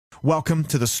Welcome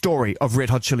to the story of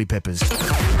Red Hot Chili Peppers. This is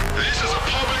a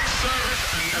public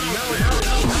service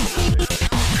announcement.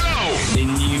 Go!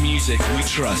 In new music we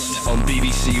trust on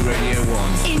BBC Radio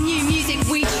 1. In new music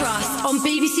we trust on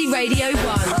BBC Radio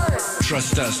 1.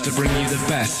 Trust us to bring you the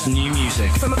best new music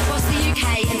From across the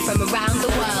UK and from around the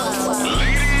world.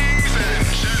 Ladies and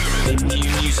gentlemen. in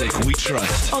new music we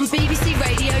trust. On BBC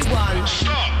Radio 1.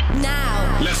 Stop.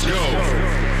 Now. Let's go.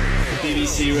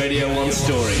 BBC Radio 1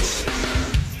 stories.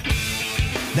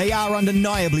 They are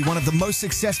undeniably one of the most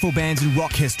successful bands in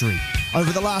rock history.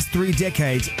 Over the last 3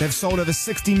 decades, they've sold over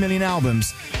 60 million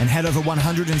albums and had over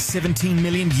 117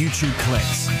 million YouTube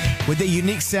clicks. With their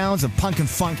unique sounds of punk and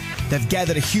funk, they've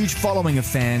gathered a huge following of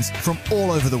fans from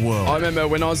all over the world. I remember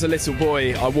when I was a little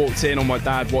boy, I walked in on my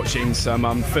dad watching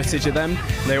some footage of them.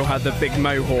 They all had the big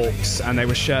mohawks and they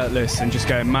were shirtless and just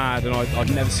going mad, and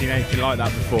I'd never seen anything like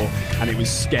that before, and it was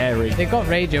scary. They've got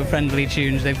radio-friendly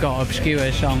tunes, they've got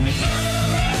obscure songs.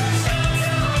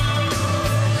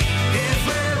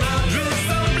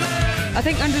 I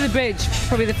think Under the Bridge,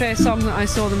 probably the first song that I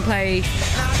saw them play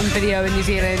on video in New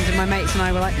Zealand, and my mates and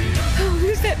I were like, oh,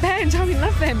 who's that band? I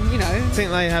love them, you know. I think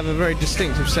they have a very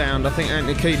distinctive sound. I think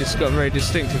Anthony Kiedis has got a very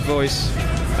distinctive voice.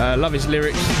 Love his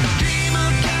lyrics.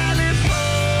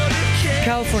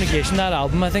 Californication, that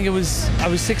album, I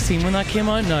was 16 when that came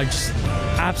out, and I just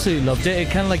absolutely loved it.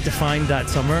 It kind of like defined that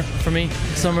summer for me,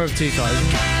 summer of 2000.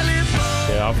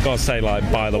 Yeah, I've got to say, like,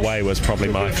 By the Way was probably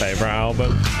my favourite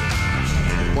album.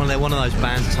 One of those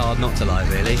bands it's hard not to like,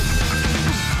 really.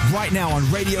 Right now on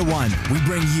Radio 1, we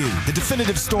bring you the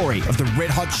definitive story of the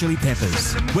Red Hot Chili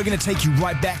Peppers. We're going to take you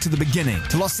right back to the beginning,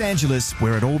 to Los Angeles,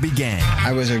 where it all began.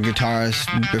 I was a guitarist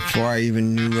before I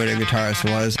even knew what a guitarist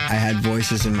was. I had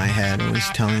voices in my head always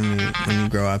telling me, when you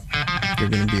grow up, you're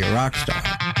going to be a rock star.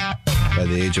 By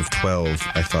the age of 12,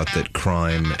 I thought that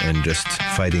crime and just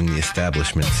fighting the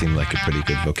establishment seemed like a pretty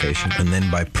good vocation. And then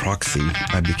by proxy,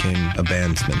 I became a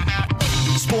bandsman.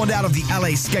 Spawned out of the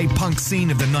LA skate punk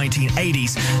scene of the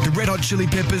 1980s, the Red Hot Chili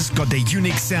Peppers got their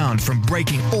unique sound from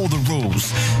breaking all the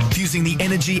rules, fusing the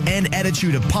energy and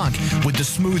attitude of punk with the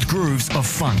smooth grooves of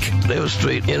funk. They were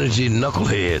straight energy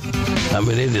knucklehead. I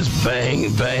mean, they just bang,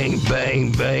 bang,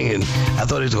 bang, bang, and I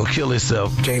thought he was going to kill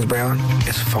himself. James Brown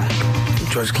is funk.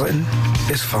 George Clinton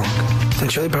is funk.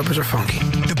 And Chili Peppers are funky.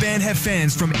 The band have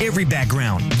fans from every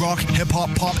background, rock,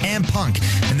 hip-hop, pop, and punk,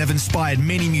 and they've inspired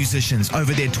many musicians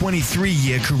over their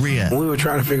 23-year career. When we were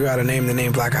trying to figure out a name to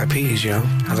name Black Eyed Peas, you know,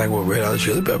 I was like, well, Red Hot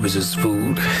Chili Peppers is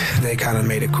food. They kind of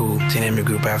made it cool to name the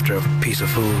group after a piece of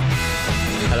food.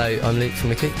 Hello, I'm Luke from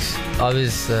the Kicks. I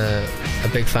was a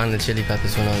big fan of the Chili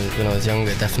Peppers when I was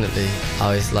younger, definitely. I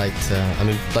always liked,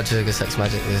 Blood Sugar Sex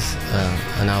Magik was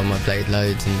an album I played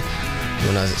loads, and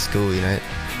when I was at school, you know.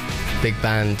 Big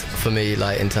band for me,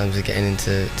 like, in terms of getting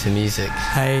into music.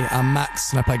 Hey, I'm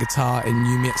Max and I play guitar in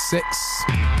New Meat 6.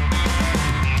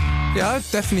 Yeah, I'd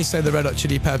definitely say the Red Hot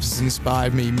Chili Peppers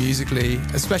inspired me musically,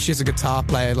 especially as a guitar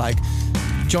player. Like,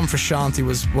 John Frusciante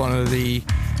was one of the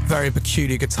very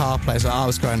peculiar guitar players that I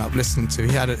was growing up listening to.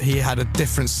 He had a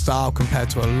different style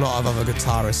compared to a lot of other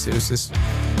guitarists. It was just,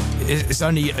 it's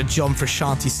only a John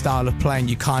Frusciante style of playing.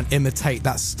 You can't imitate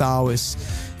that style.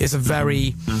 It's a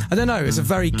very, I don't know, it's a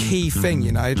very key thing,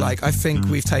 you know. Like, I think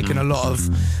we've taken a lot of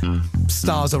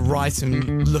styles of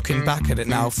writing, looking back at it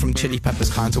now, from Chili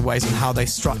Peppers kinds of ways, and how they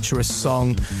structure a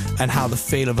song and how the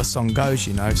feel of a song goes,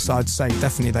 you know. So I'd say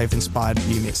definitely they've inspired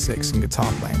Unit 6 and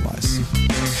guitar playing wise.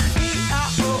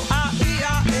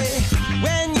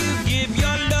 When you give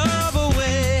your love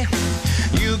away,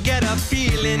 you get a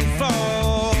feeling for.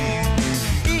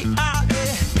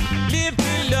 Live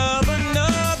to love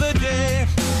another day,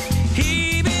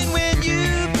 even when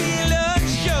you feel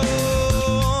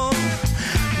unsure.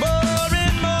 More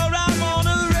and more I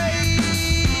wanna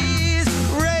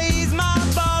raise my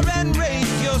bar and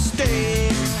raise your stake.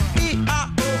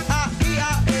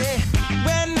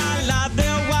 When I lie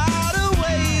there wide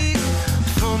awake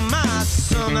for my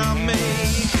son I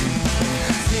make.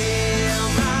 Tell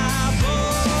my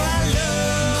boy I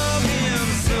love him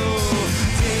so.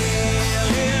 Tell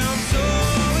him so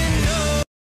in love.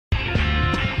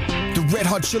 The Red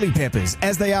Hot Chili Peppers,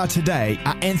 as they are today,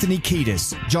 are Anthony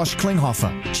Kiedis, Josh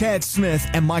Klinghoffer, Chad Smith,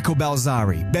 and Michael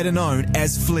Balzari, better known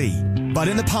as Flea. But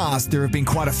in the past, there have been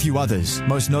quite a few others,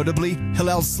 most notably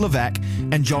Hillel Slovak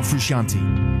and John Frusciante.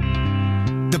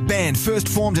 The band first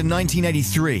formed in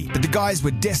 1983, but the guys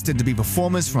were destined to be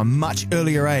performers from a much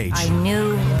earlier age. I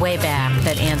knew way back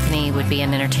that Anthony would be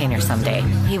an entertainer someday.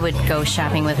 He would go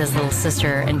shopping with his little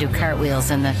sister and do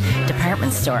cartwheels in the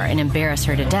department store and embarrass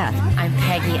her to death. I'm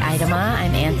Peggy Idema.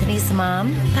 I'm Anthony's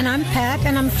mom. And I'm Pat,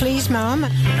 and I'm Flea's mom.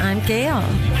 I'm Gail.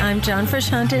 I'm John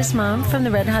Frusciante's mom from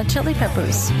the Red Hot Chili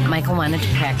Peppers. Michael wanted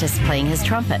to practice playing his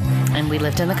trumpet, and we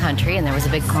lived in the country, and there was a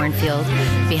big cornfield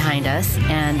behind us,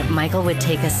 and Michael would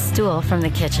take a stool from the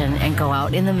kitchen and go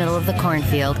out in the middle of the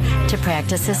cornfield to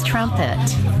practice his trumpet.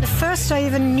 The first I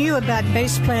even knew about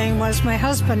bass playing was my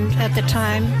husband at the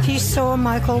time. He saw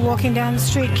Michael walking down the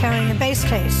street carrying a bass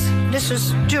case. This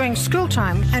was during school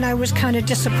time, and I was kind of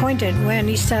disappointed when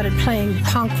he started playing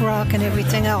punk rock and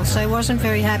everything else. I wasn't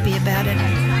very happy about it.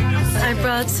 I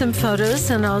brought some photos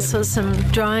and also some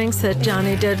drawings that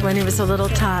Johnny did when he was a little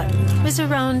tot. He was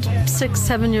around 6,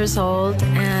 7 years old,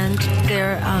 and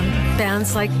they're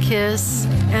bands like Kiss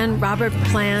and Robert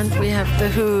Plant. We have The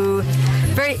Who.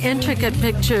 Very intricate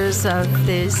pictures of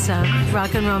these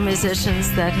rock and roll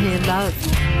musicians that he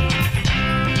loved.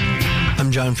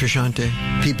 I'm John Frusciante.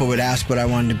 People would ask what I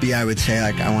wanted to be. I would say,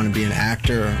 like, I want to be an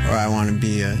actor or I want to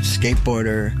be a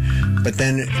skateboarder. But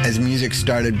then as music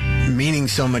started meaning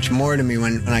so much more to me,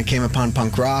 when I came upon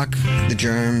punk rock, the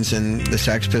Germs and the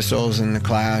Sex Pistols and the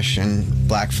Clash and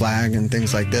Black Flag and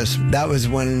things like this, that was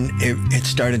when it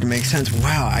started to make sense.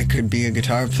 Wow, I could be a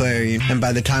guitar player. And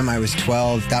by the time I was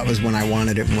 12, that was when I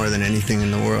wanted it more than anything in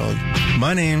the world.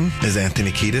 My name is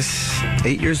Anthony Kiedis.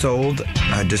 8 years old,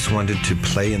 I just wanted to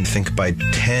play and think. By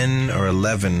 10 or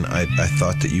 11, I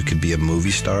thought that you could be a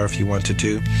movie star if you wanted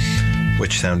to,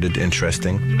 which sounded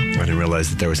interesting. I didn't realize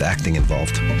that there was acting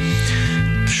involved.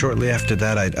 Shortly after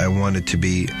that, I wanted to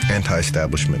be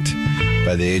anti-establishment.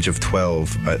 By the age of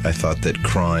 12, I thought that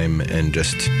crime and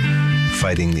just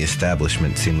fighting the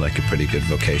establishment seemed like a pretty good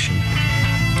vocation.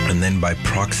 And then by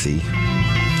proxy,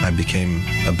 I became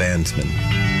a bandsman.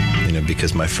 You know,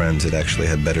 because my friends had actually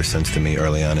had better sense than me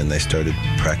early on, and they started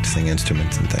practicing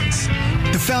instruments and things.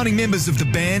 The founding members of the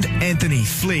band, Anthony,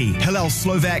 Flea, Hillel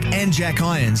Slovak, and Jack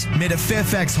Irons, met at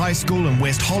Fairfax High School in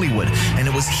West Hollywood, and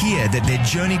it was here that their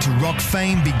journey to rock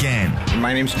fame began.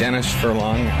 My name's Dennis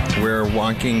Furlong. We're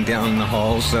walking down the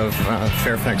halls of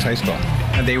Fairfax High School.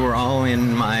 They were all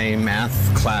in my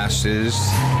math classes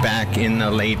back in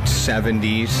the late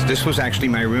 70s. This was actually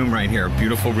my room right here,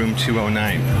 beautiful room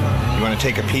 209. You want to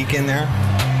take a peek in there?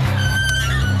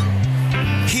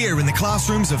 Here in the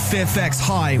classrooms of Fairfax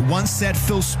High once sat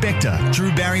Phil Spector,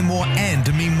 Drew Barrymore, and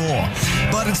Demi Moore.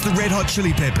 But it's the Red Hot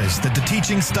Chili Peppers that the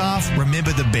teaching staff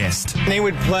remember the best. They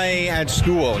would play at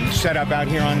school, set up out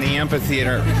here on the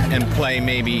amphitheater, and play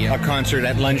maybe a concert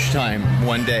at lunchtime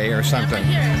one day or something.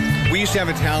 We used to have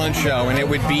a talent show, and it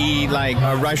would be like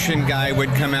a Russian guy would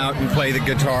come out and play the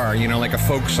guitar, you know, like a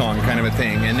folk song kind of a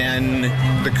thing. And then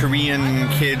the Korean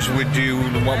kids would do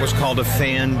what was called a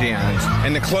fan dance.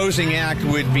 And the closing act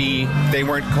would be, they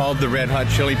weren't called the Red Hot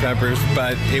Chili Peppers,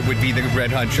 but it would be the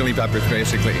Red Hot Chili Peppers,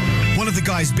 basically. One of the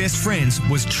guy's best friends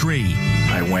was Tree.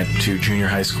 I went to junior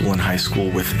high school and high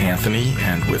school with Anthony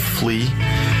and with Flea,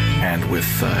 and with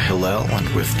Hillel and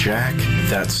with Jack.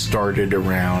 That started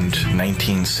around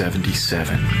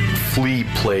 1977. Flea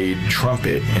played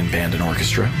trumpet in band and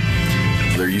orchestra.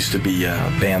 There used to be a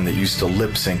band that used to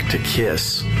lip sync to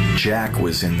Kiss. Jack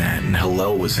was in that, and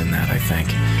Hillel was in that, I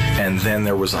think. And then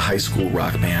there was a high school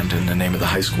rock band, and the name of the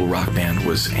high school rock band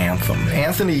was Anthem.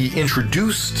 Anthony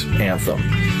introduced Anthem.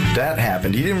 That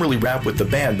happened. He didn't really rap with the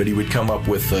band, but he would come up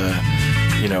with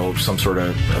you know, some sort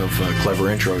of clever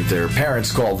intro. Their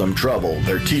parents called them trouble.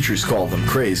 Their teachers called them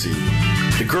crazy.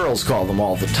 The girls call them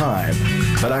all the time,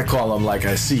 but I call them like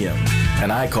I see them,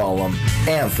 and I call them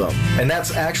Anthem. And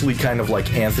that's actually kind of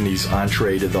like Anthony's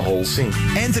entree to the whole scene.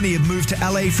 Anthony had moved to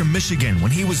LA from Michigan when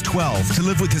he was 12 to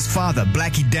live with his father,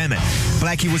 Blackie Dammit.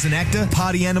 Blackie was an actor,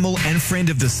 party animal, and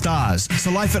friend of the stars, so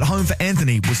life at home for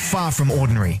Anthony was far from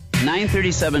ordinary.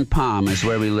 937 Palm is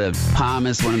where we live. Palm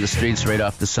is one of the streets right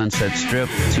off the Sunset Strip,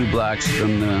 2 blocks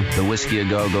from the Whiskey A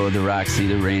Go-Go, the Roxy,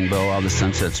 the Rainbow, all the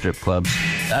Sunset Strip clubs.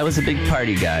 I was a big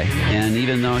party guy, and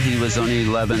even though he was only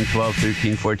 11, 12,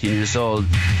 13, 14 years old,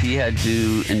 he had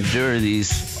to endure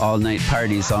these all-night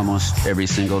parties almost every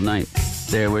single night.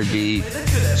 There would be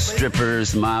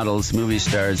strippers, models, movie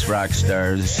stars, rock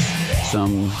stars,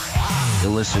 some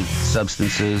illicit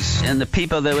substances. And the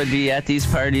people that would be at these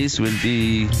parties would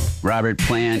be Robert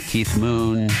Plant, Keith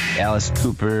Moon, Alice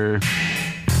Cooper,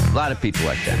 A lot of people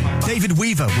like that. David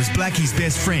Weaver was Blackie's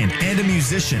best friend and a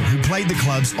musician who played the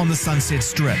clubs on the Sunset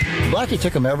Strip. Blackie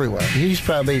took him everywhere. He's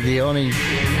probably the only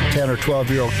 10 or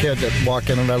 12-year-old kid that walked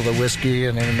in and out of the Whiskey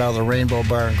and in and out of the Rainbow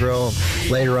Bar and Grill, and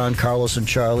later on Carlos and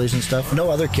Charlie's and stuff.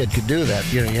 No other kid could do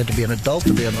that. You know, you had to be an adult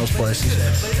to be in those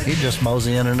places. He'd just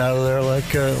mosey in and out of there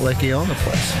like he owned the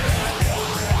place.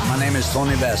 My name is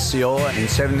Tony Basio. In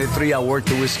 73, I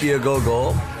worked at Whiskey A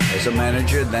Go-Go as a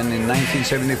manager. Then in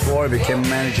 1974, I became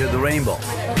manager of the Rainbow.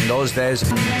 In those days,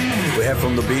 we had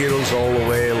from the Beatles all the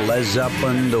way, Led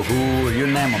Zeppelin, The Who, you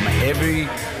name them. Every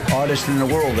artist in the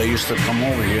world, they used to come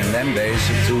over here in them days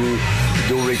to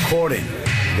do recording.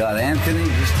 Got Anthony,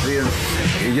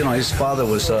 you know, his father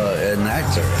was an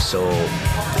actor, so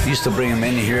he used to bring him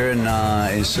in here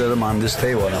and sit him on this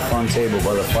table, on a front table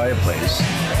by the fireplace.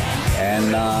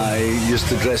 And he used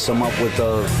to dress him up with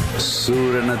a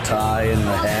suit and a tie and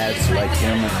the hats like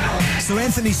him. So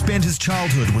Anthony spent his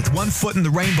childhood with one foot in the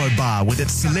Rainbow Bar with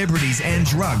its celebrities and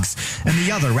drugs, and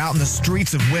the other out in the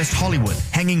streets of West Hollywood,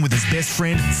 hanging with his best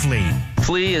friend, Flea.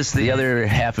 Flea is the other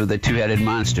half of the two-headed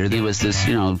monster. He was this,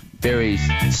 you know, very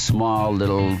small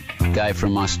little guy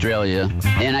from Australia.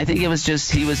 And I think it was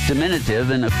just, he was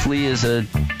diminutive, and a Flea is a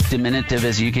diminutive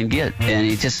as you can get. And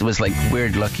he just was like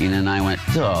weird looking, and I went,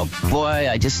 oh boy,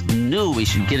 I just knew we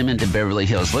should get him into Beverly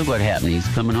Hills. Look what happened. He's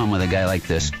coming home with a guy like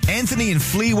this. Anthony and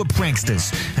Flea were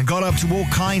pranksters and got up to all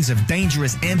kinds of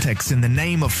dangerous antics in the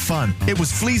name of fun. It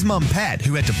was Flea's mum, Pat,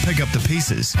 who had to pick up the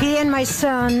pieces. He and my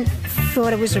son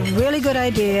thought it was a really good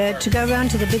idea to go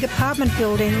around to the big apartment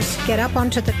buildings, get up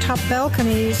onto the top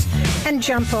balconies, and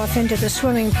jump off into the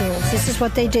swimming pools. This is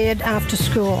what they did after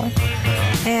school.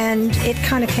 And it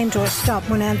kind of came to a stop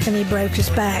when Anthony broke his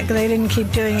back. They didn't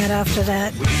keep doing it after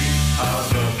that.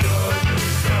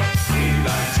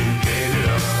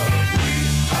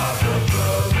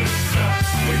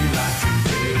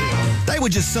 They were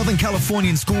just Southern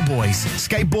Californian schoolboys,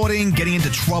 skateboarding, getting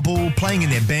into trouble, playing in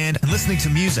their band, and listening to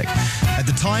music. At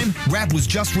the time, rap was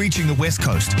just reaching the West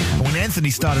Coast, and when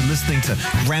Anthony started listening to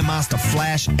Grandmaster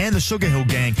Flash and the Sugar Hill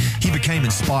Gang, he became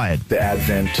inspired. The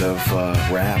advent of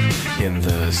rap in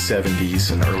the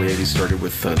 70s and early 80s started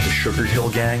with the Sugar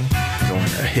Hill Gang, going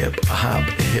a hip, a hop,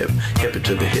 a hip it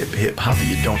to the hip, hip, hop,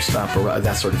 you don't stop,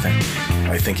 that sort of thing.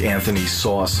 I think Anthony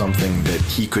saw something that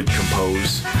he could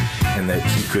compose and that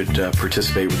he could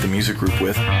participate with the music group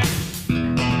with.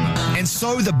 And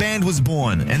so the band was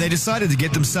born, and they decided to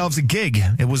get themselves a gig.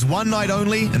 It was one night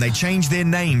only, and they changed their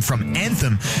name from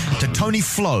Anthem to Tony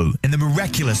Flo and the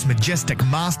Miraculous Majestic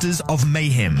Masters of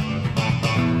Mayhem.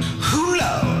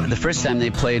 The first time they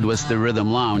played was the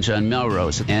Rhythm Lounge on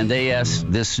Melrose, and they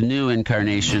asked this new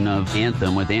incarnation of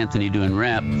Anthem with Anthony doing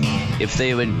rap if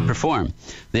they would perform.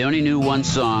 They only knew one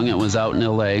song. It was out in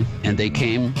LA, and they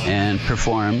came and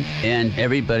performed, and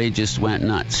everybody just went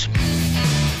nuts.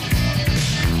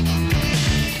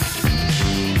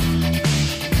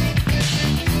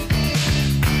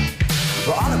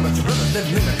 Well, all of us brothers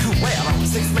living in a cool way along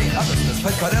 6 million others in this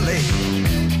place called LA.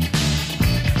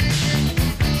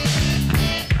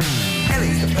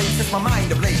 LA's the place that's my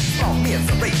mind ablaze. Small me as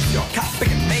a race, your cop big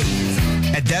and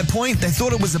maze. At that point, they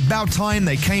thought it was about time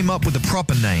they came up with a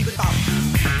proper name.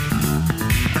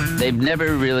 They've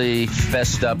never really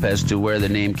fessed up as to where the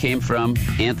name came from.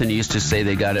 Anthony used to say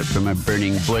they got it from a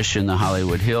burning bush in the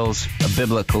Hollywood Hills, a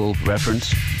biblical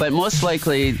reference. But most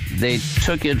likely, they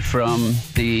took it from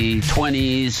the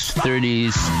 20s,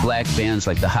 30s black bands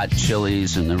like the Hot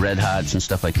Chilies and the Red Hots and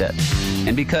stuff like that.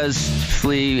 And because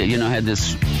Flea, you know, had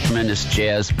this tremendous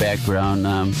jazz background,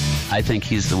 I think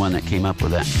he's the one that came up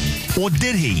with that. Or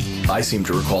did he? I seem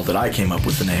to recall that I came up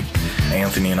with the name.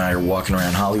 Anthony and I are walking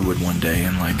around Hollywood one day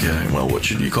and like, well, what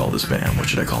should you call this band? What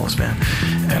should I call this band?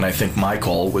 And I think my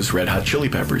call was Red Hot Chili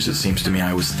Peppers. It seems to me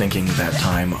I was thinking at that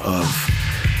time of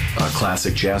a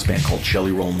classic jazz band called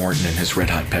Jelly Roll Morton and his Red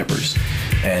Hot Peppers.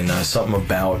 And something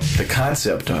about the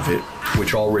concept of it,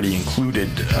 which already included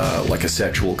like a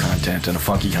sexual content and a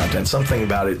funky content, something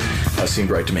about it seemed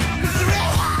right to me.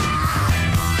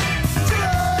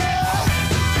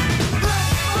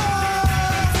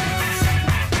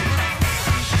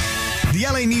 The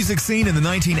LA music scene in the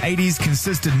 1980s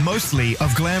consisted mostly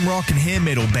of glam rock and hair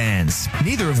metal bands,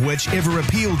 neither of which ever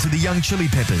appealed to the young Chili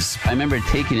Peppers. I remember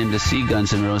taking him to see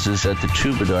Guns N' Roses at the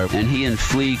Troubadour, and he and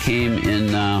Flea came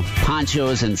in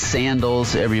ponchos and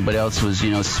sandals. Everybody else was,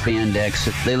 you know,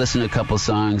 spandex. They listened to a couple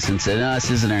songs and said, "Oh, this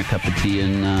isn't our cup of tea,"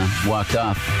 and walked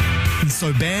off. And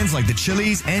so bands like the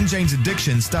Chili's and Jane's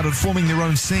Addiction started forming their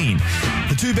own scene.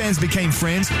 The two bands became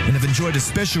friends and have enjoyed a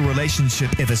special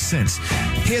relationship ever since.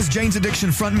 Here's Jane's Addiction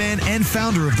frontman frontman and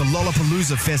founder of the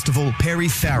Lollapalooza Festival, Perry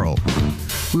Farrell.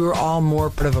 We were all more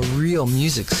part of a real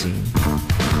music scene,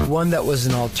 one that was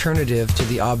an alternative to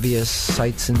the obvious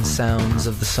sights and sounds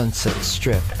of the Sunset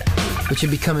Strip, which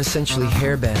had become essentially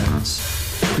hair bands.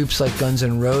 Groups like Guns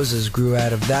N' Roses grew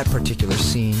out of that particular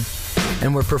scene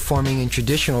and were performing in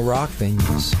traditional rock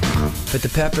venues. But the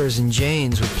Peppers and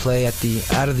Janes would play at the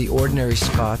out-of-the-ordinary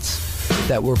spots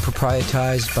that were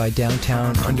proprietized by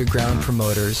downtown underground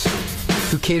promoters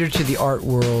who catered to the art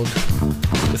world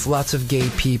with lots of gay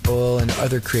people and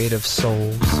other creative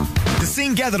souls. The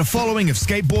scene gathered a following of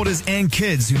skateboarders and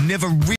kids who never